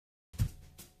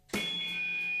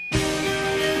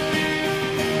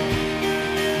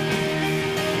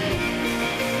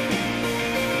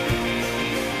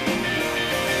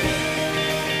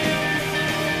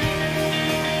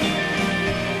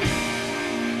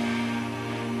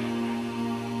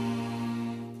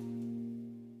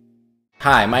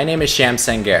Hi, my name is Sham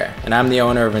and I'm the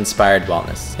owner of Inspired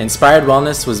Wellness. Inspired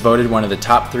Wellness was voted one of the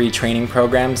top 3 training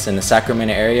programs in the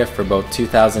Sacramento area for both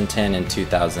 2010 and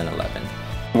 2011.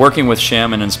 Working with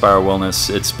Sham and Inspire Wellness,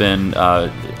 it's been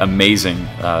amazing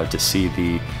to see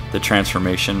the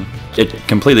transformation. It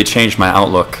completely changed my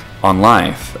outlook on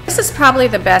life. This is probably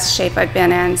the best shape I've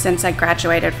been in since I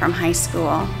graduated from high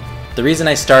school. The reason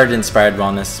I started Inspired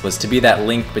Wellness was to be that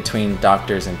link between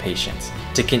doctors and patients,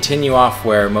 to continue off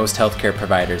where most healthcare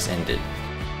providers ended.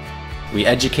 We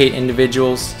educate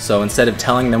individuals, so instead of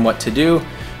telling them what to do,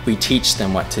 we teach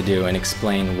them what to do and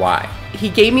explain why. He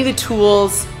gave me the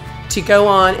tools to go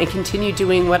on and continue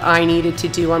doing what I needed to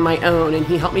do on my own, and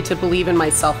he helped me to believe in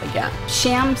myself again.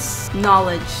 Sham's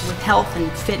knowledge with health and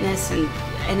fitness and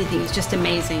anything is just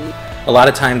amazing. A lot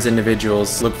of times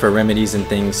individuals look for remedies and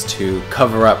things to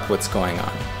cover up what's going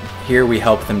on. Here we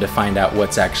help them to find out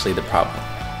what's actually the problem.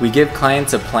 We give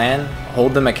clients a plan,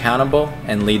 hold them accountable,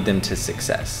 and lead them to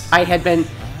success. I had been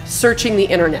searching the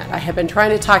internet. I had been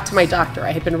trying to talk to my doctor.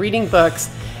 I had been reading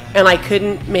books, and I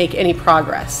couldn't make any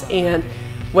progress. And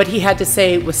what he had to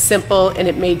say was simple, and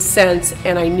it made sense,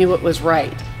 and I knew it was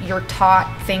right. You're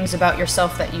taught things about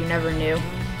yourself that you never knew,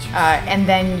 and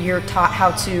then you're taught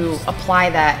how to apply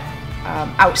that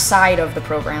outside of the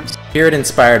programs. Here at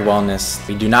Inspired Wellness,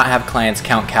 we do not have clients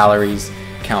count calories,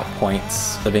 count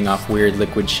points, living off weird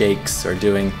liquid shakes, or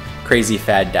doing crazy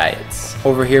fad diets.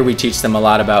 Over here we teach them a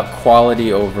lot about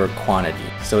quality over quantity.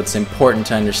 So it's important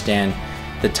to understand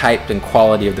the type and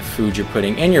quality of the food you're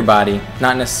putting in your body,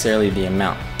 not necessarily the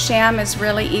amount. Sham is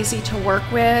really easy to work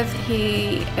with.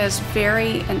 He is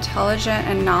very intelligent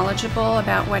and knowledgeable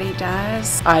about what he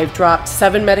does. I've dropped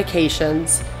 7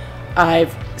 medications.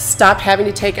 I've stopped having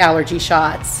to take allergy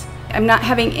shots. I'm not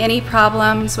having any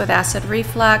problems with acid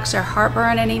reflux or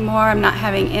heartburn anymore. I'm not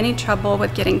having any trouble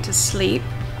with getting to sleep.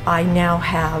 I now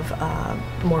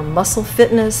have more muscle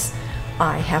fitness.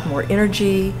 I have more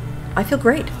energy. I feel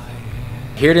great.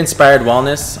 Here at Inspired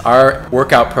Wellness, our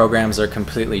workout programs are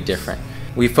completely different.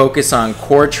 We focus on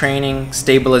core training,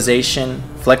 stabilization,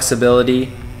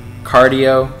 flexibility,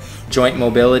 cardio, joint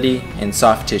mobility, and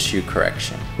soft tissue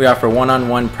correction. We offer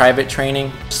one-on-one private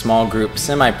training, small group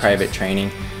semi-private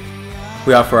training.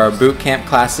 We offer our boot camp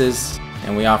classes,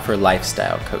 and we offer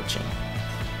lifestyle coaching.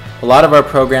 A lot of our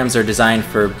programs are designed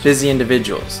for busy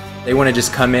individuals. They want to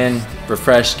just come in,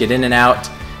 refresh, get in and out,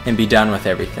 and be done with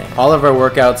everything. All of our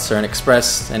workouts are an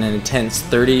express and an intense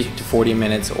 30 to 40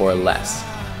 minutes or less.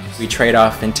 We trade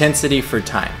off intensity for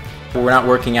time. We're not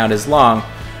working out as long,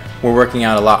 we're working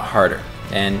out a lot harder.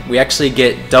 And we actually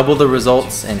get double the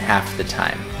results in half the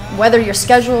time. Whether your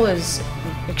schedule is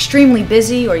extremely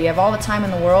busy or you have all the time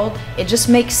in the world, it just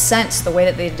makes sense the way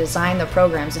that they design the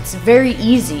programs. It's very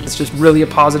easy. It's just really a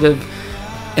positive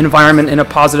environment and a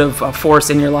positive force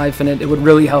in your life, and it would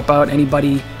really help out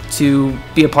anybody to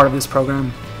be a part of this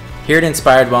program. Here at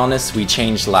Inspired Wellness, we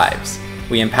change lives.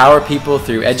 We empower people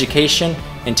through education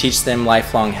and teach them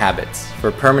lifelong habits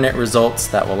for permanent results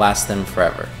that will last them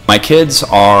forever. My kids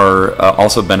are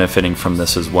also benefiting from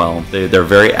this as well. They're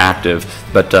very active,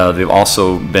 but they've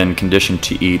also been conditioned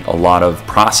to eat a lot of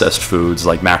processed foods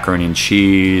like macaroni and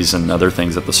cheese and other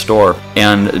things at the store.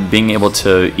 And being able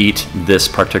to eat this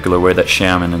particular way that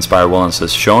Sham and Inspire Wellness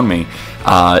has shown me,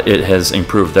 it has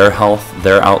improved their health,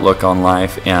 their outlook on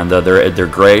life, and their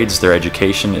grades, their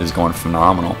education is going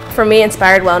phenomenal. For me,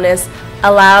 Inspired Wellness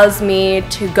allows me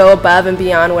to go above and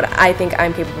beyond what I think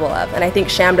I'm capable of, and I think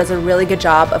Sham does a really good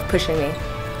job of pushing me.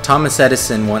 Thomas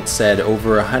Edison once said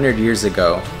over 100 years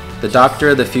ago, "The doctor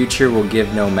of the future will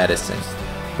give no medicine,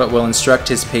 but will instruct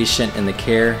his patient in the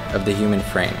care of the human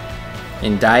frame,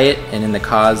 in diet and in the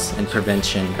cause and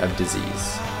prevention of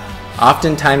disease."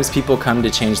 Oftentimes people come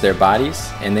to change their bodies,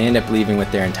 and they end up leaving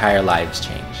with their entire lives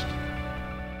changed.